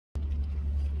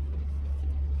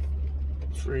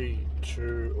3,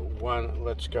 2, 1,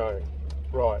 let's go.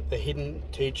 Right, the hidden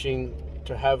teaching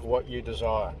to have what you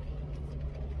desire.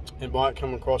 It might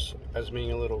come across as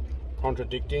being a little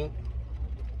contradicting,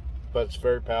 but it's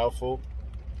very powerful.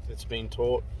 It's been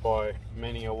taught by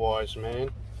many a wise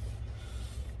man,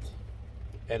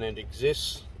 and it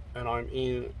exists, and I'm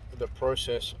in the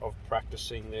process of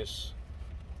practicing this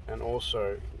and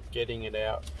also getting it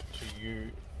out to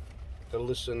you, the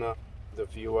listener, the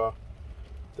viewer,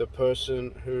 the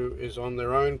person who is on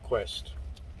their own quest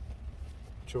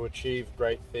to achieve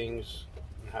great things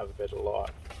and have a better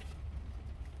life.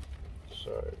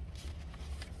 So,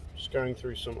 just going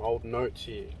through some old notes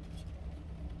here,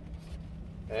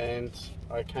 and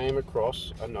I came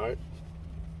across a note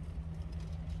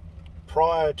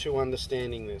prior to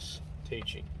understanding this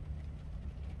teaching.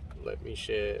 Let me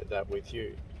share that with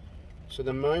you. So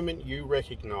the moment you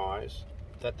recognize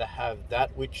that to have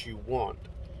that which you want,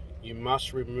 you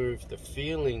must remove the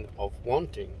feeling of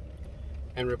wanting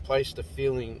and replace the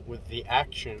feeling with the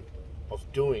action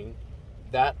of doing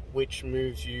that which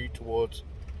moves you towards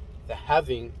the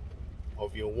having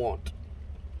of your want.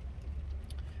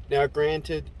 Now,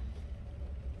 granted,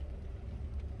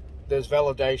 there's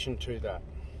validation to that.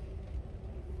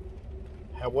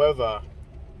 However,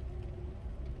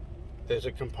 there's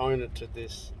a component to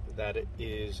this that it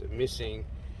is missing,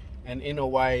 and in a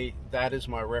way, that is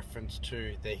my reference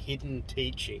to the hidden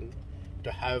teaching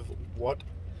to have what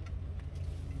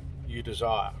you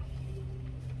desire.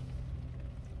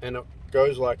 And it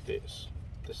goes like this.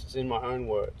 This is in my own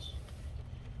words.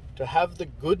 To have the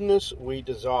goodness we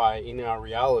desire in our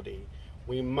reality,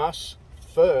 we must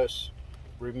first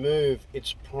remove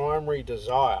its primary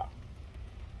desire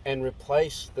and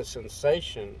replace the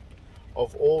sensation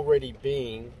of already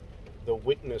being the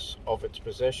witness of its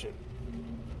possession.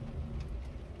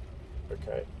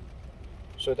 Okay?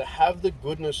 So to have the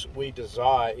goodness we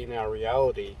desire in our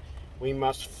reality, we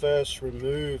must first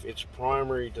remove its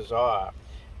primary desire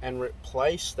and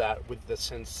replace that with the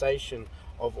sensation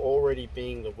of already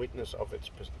being the witness of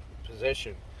its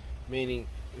possession. Meaning,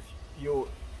 if you're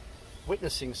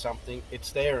witnessing something,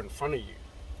 it's there in front of you.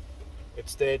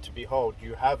 It's there to behold.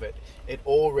 You have it. It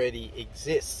already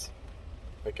exists.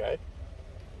 Okay?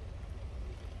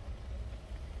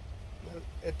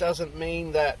 It doesn't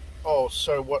mean that, oh,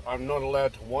 so what, I'm not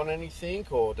allowed to want anything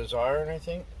or desire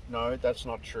anything? No, that's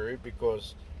not true,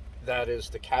 because that is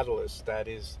the catalyst, that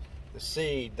is the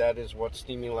seed, that is what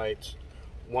stimulates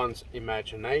one's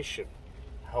imagination.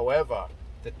 However,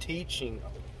 the teaching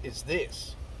is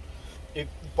this. If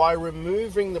by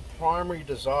removing the primary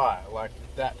desire, like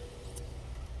that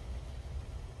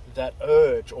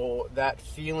urge or that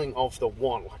feeling of the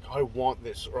want, like I want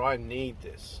this or I need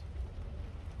this,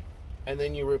 and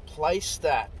then you replace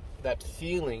that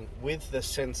feeling with the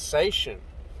sensation,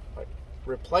 like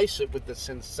replace it with the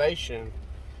sensation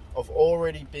of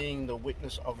already being the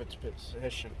witness of its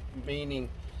possession, meaning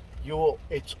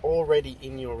it's already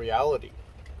in your reality.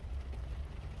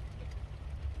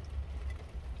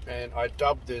 And I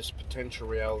dub this potential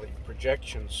reality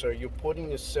projection. So you're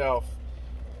putting yourself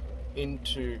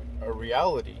into a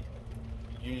reality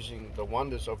using the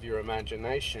wonders of your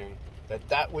imagination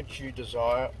that which you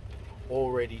desire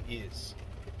already is.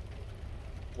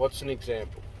 What's an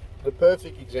example? The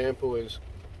perfect example is,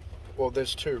 well,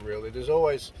 there's two really.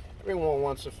 Everyone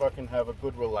wants to fucking have a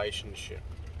good relationship.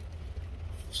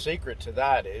 The secret to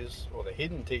that is, or the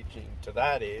hidden teaching to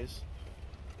that is,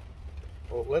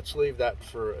 well, let's leave that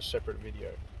for a separate video,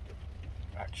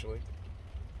 actually.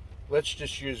 Let's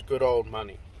just use good old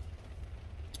money.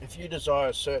 If you desire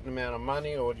a certain amount of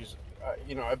money, or just,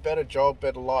 a better job,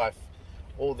 better life,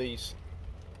 all these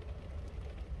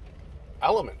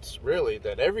elements, really,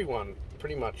 that everyone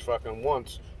pretty much fucking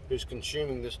wants who's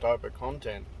consuming this type of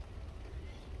content,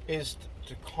 is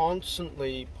to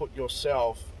constantly put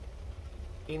yourself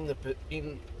in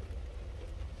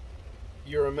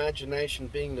your imagination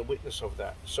being the witness of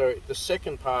that. So the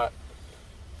second part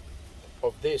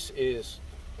of this is,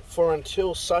 for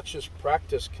until such is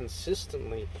practiced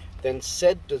consistently, then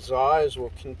said desires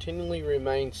will continually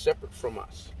remain separate from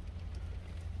us.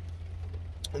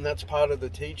 And that's part of the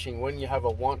teaching. When you have a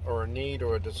want or a need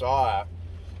or a desire,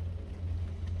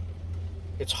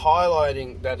 it's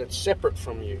highlighting that it's separate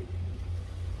from you,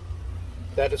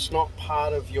 that it's not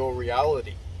part of your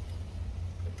reality.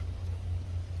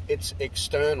 It's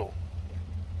external.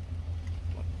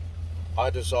 I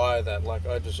desire that, like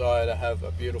I desire to have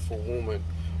a beautiful woman,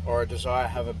 or I desire to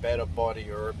have a better body,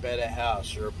 or a better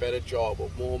house, or a better job, or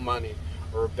more money,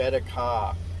 or a better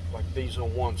car. Like, these are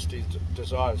wants, these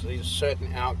desires, these are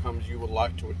certain outcomes you would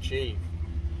like to achieve.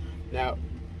 Now,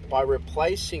 by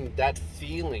replacing that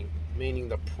feeling meaning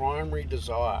the primary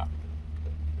desire,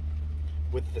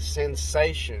 with the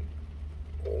sensation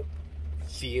or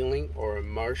feeling or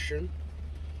emotion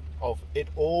of it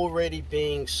already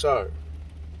being so,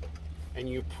 and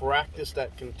you practice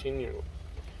that continually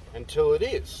until it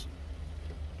is.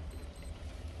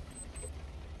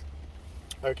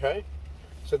 Okay,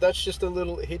 so that's just a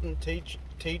little hidden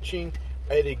teaching.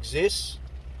 It exists,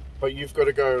 but you've got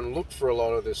to go and look for a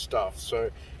lot of this stuff, so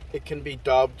it can be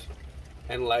dubbed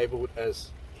and labeled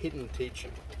as hidden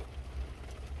teaching.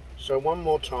 So one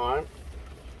more time,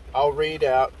 I'll read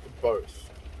out both.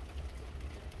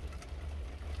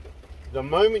 The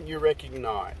moment you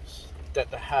recognize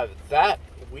that to have that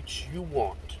which you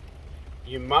want,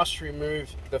 you must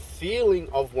remove the feeling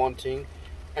of wanting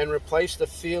and replace the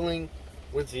feeling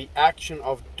with the action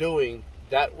of doing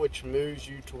that which moves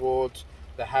you towards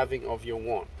the having of your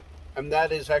want. And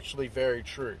that is actually very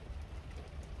true.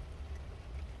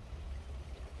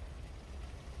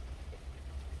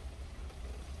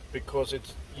 Because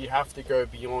you have to go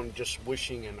beyond just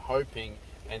wishing and hoping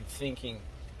and thinking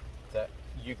that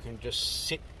you can just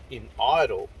sit in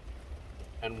idle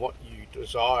and what you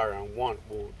desire and want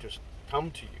will just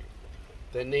come to you.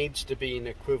 There needs to be an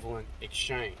equivalent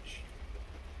exchange.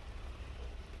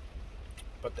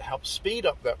 But to help speed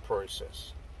up that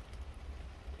process,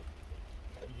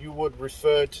 you would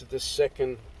refer to the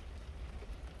second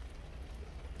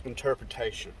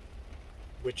interpretation,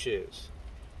 which is,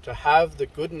 to have the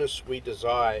goodness we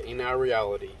desire in our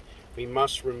reality, we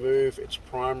must remove its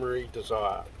primary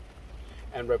desire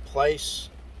and replace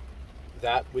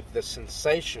that with the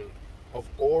sensation of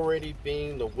already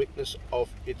being the witness of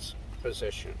its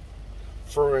possession.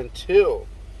 For until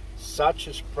such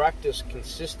is practiced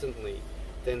consistently,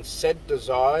 then said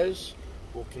desires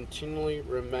will continually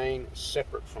remain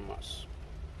separate from us.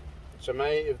 So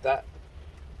may if that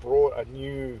brought a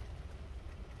new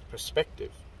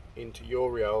perspective into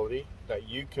your reality that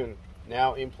you can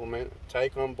now implement,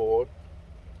 take on board,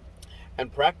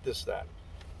 and practice that.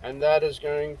 And that is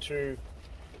going to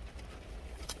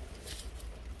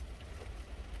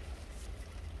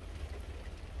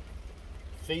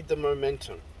feed the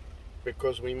momentum,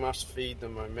 because we must feed the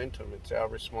momentum. It's our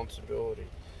responsibility.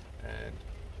 And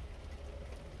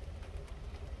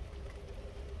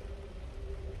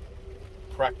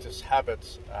practice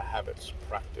habits are habits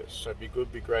practice. So be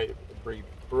good, be great, be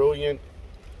brilliant.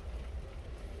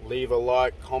 Leave a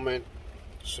like, comment,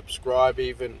 subscribe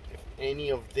even. If any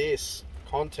of this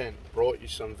content brought you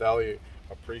some value,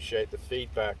 appreciate the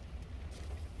feedback.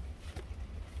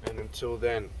 And until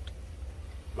then,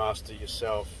 master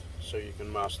yourself so you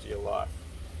can master your life.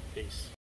 Peace.